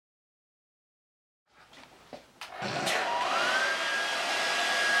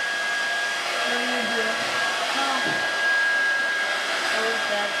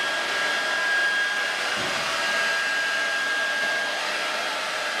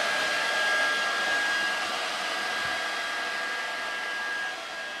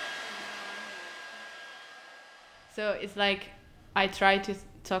So it's like I try to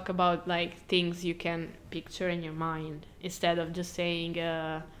talk about like things you can picture in your mind instead of just saying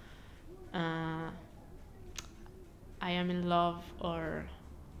I am in love or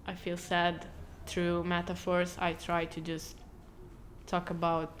I feel sad. Through metaphors, I try to just talk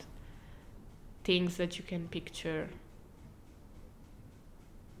about things that you can picture.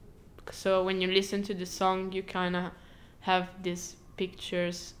 So when you listen to the song, you kind of have these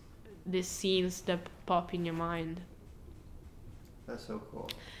pictures, these scenes that pop in your mind. That's so cool.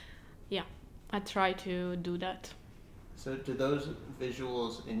 Yeah, I try to do that. So do those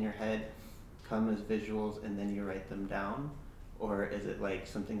visuals in your head come as visuals and then you write them down? Or is it like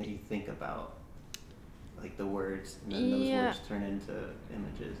something that you think about? Like the words, and then those words turn into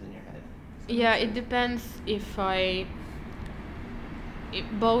images in your head? Yeah, it depends if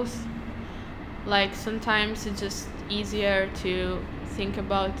both, like sometimes it's just easier to think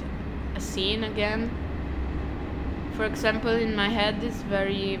about a scene again. For example, in my head it's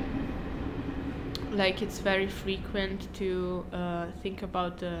very frequent to think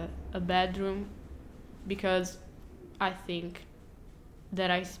about a bedroom, because I think that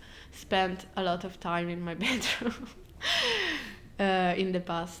I spent a lot of time in my bedroom in the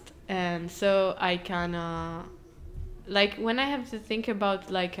past, and so I kind of like when I have to think about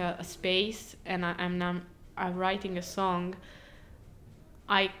like a space and I'm writing a song,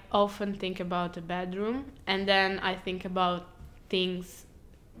 I often think about a bedroom, and then I think about things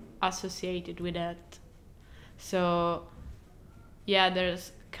associated with that. So yeah,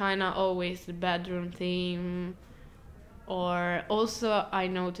 there's kind of always the bedroom theme. Or also I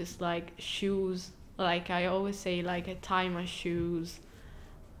notice like shoes, like I always say like I tie my shoes,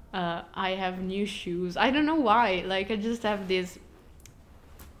 I have new shoes, I don't know why, like I just have these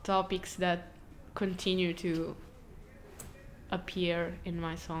topics that continue to appear in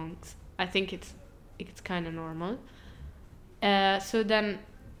my songs. I think it's kind of normal. So then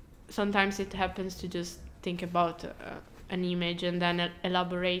sometimes it happens to just think about an image and then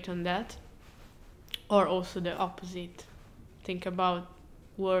elaborate on that, or also the opposite, think about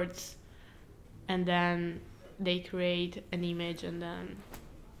words and then they create an image and then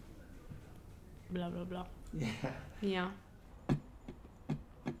blah blah blah. Yeah.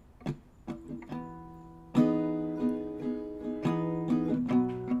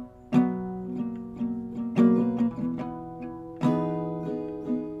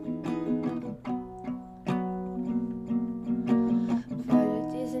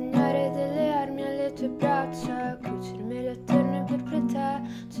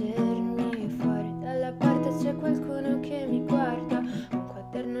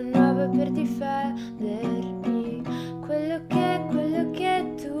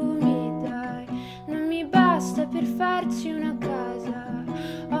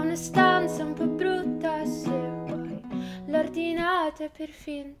 Per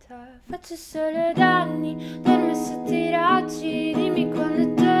finta, faccio solo danni, dormo sotto i raggi, dimmi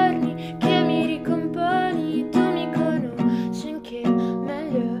quando torni, che mi ricomponi, tu mi conosci anche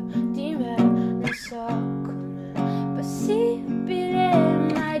meglio di me, non so com'è possibile,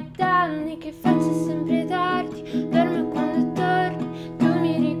 ma è danni che faccio sempre tardi, dormo quando torni, tu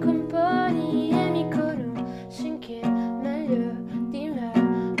mi ricomponi e mi conosci anche meglio di me,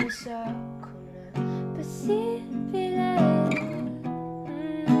 non so com'è possibile.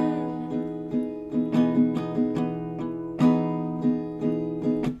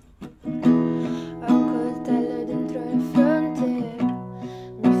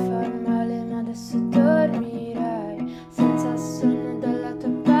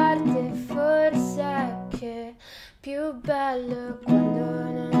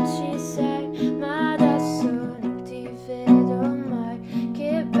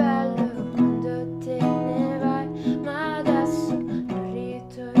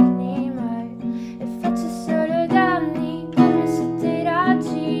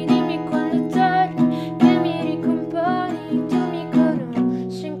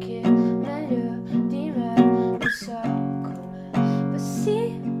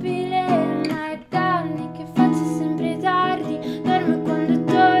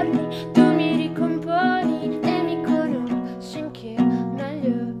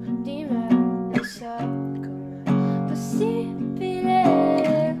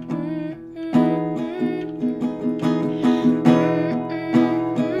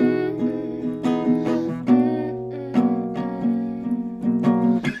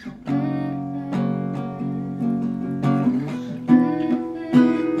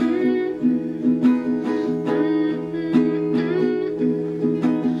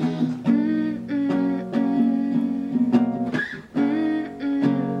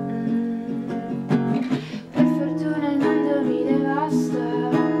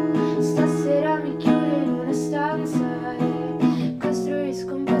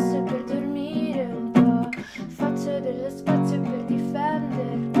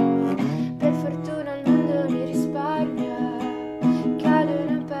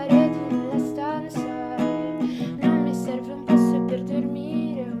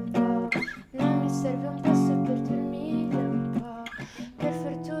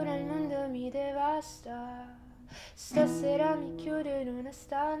 sera mi chiudo in una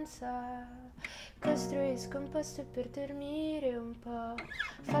stanza, costruisco un posto per dormire un po',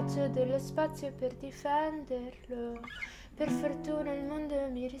 faccio dello spazio per difenderlo, per fortuna il mondo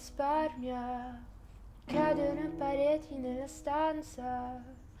mi risparmia, cadono pareti nella stanza,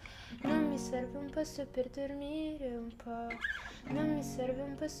 non mi serve un posto per dormire un po', non mi serve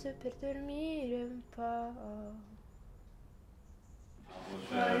un posto per dormire un po'.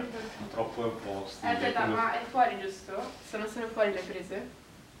 Cioè, troppo posti. Aspetta, ma è fuori giusto? Sono solo fuori le prese?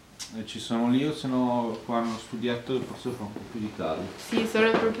 Ci sono lì o se no qua hanno studiato e forse fa un po' più di caldo. Sì,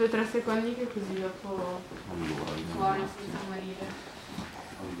 sono proprio 3 secondi che così dopo Allora, fuori senza morire.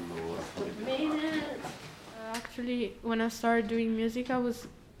 Actually, when I started doing music, I was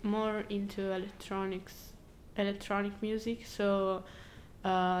more into electronic music, so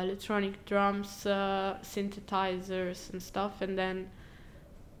electronic drums, synthesizers and stuff, and then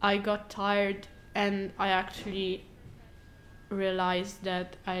I got tired and I actually realized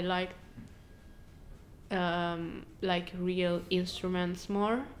that I like real instruments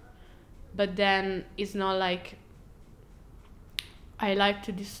more, but then it's not like I like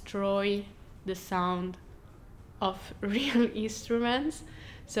to destroy the sound of real instruments.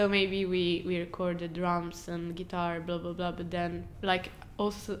 So maybe we record the drums and guitar, blah blah blah, but then like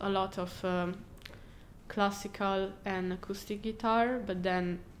also a lot of classical and acoustic guitar, but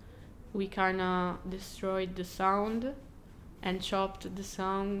then we kinda destroyed the sound and chopped the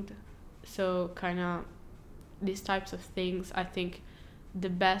sound. So kinda these types of things, I think the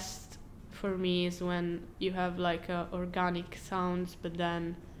best for me is when you have like organic sounds, but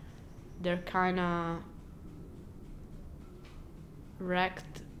then they're kinda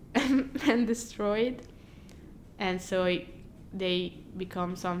wrecked and destroyed, and so they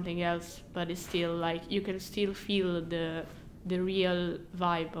become something else, but it's still like you can still feel the real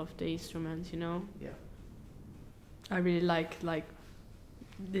vibe of the instruments, you know. Yeah. I really like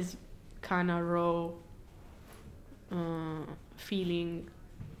this kind of raw feeling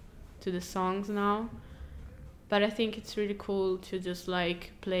to the songs now, but I think it's really cool to just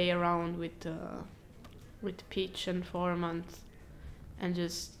like play around with pitch and formats and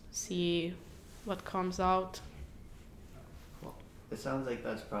just see what comes out. Well, it sounds like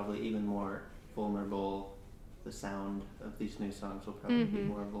that's probably even more vulnerable. The sound of these new songs will probably be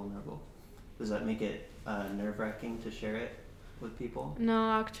more vulnerable. Does that make it nerve-wracking to share it with people?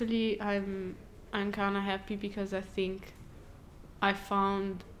 No, actually, I'm kind of happy because I think I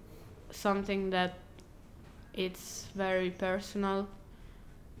found something that it's very personal,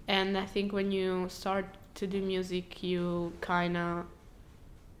 and I think when you start to do music, you kind of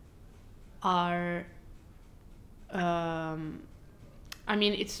are. I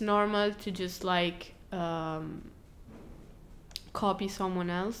mean, it's normal to just like copy someone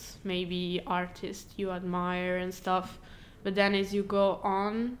else, maybe artist you admire and stuff, but then as you go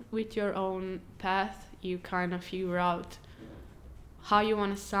on with your own path, you kind of figure out how you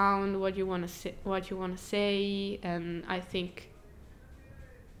want to sound, what you want to say, and I think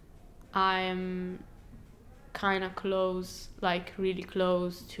I'm kind of close, like really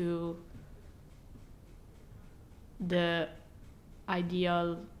close to the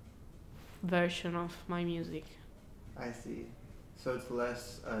ideal version of my music. I see. So it's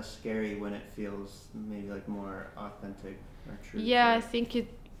less scary when it feels maybe like more authentic or true. Yeah, I think it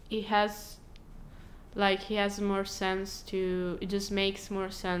has more sense to, it just makes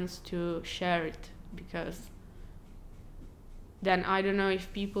more sense to share it, because then I don't know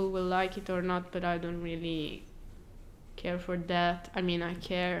if people will like it or not, but I don't really care for that. I mean, I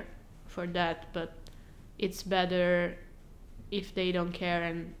care for that, but it's better if they don't care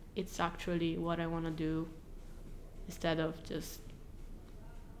and it's actually what I want to do instead of just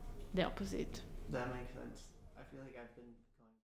the opposite. That makes sense. I feel like I've been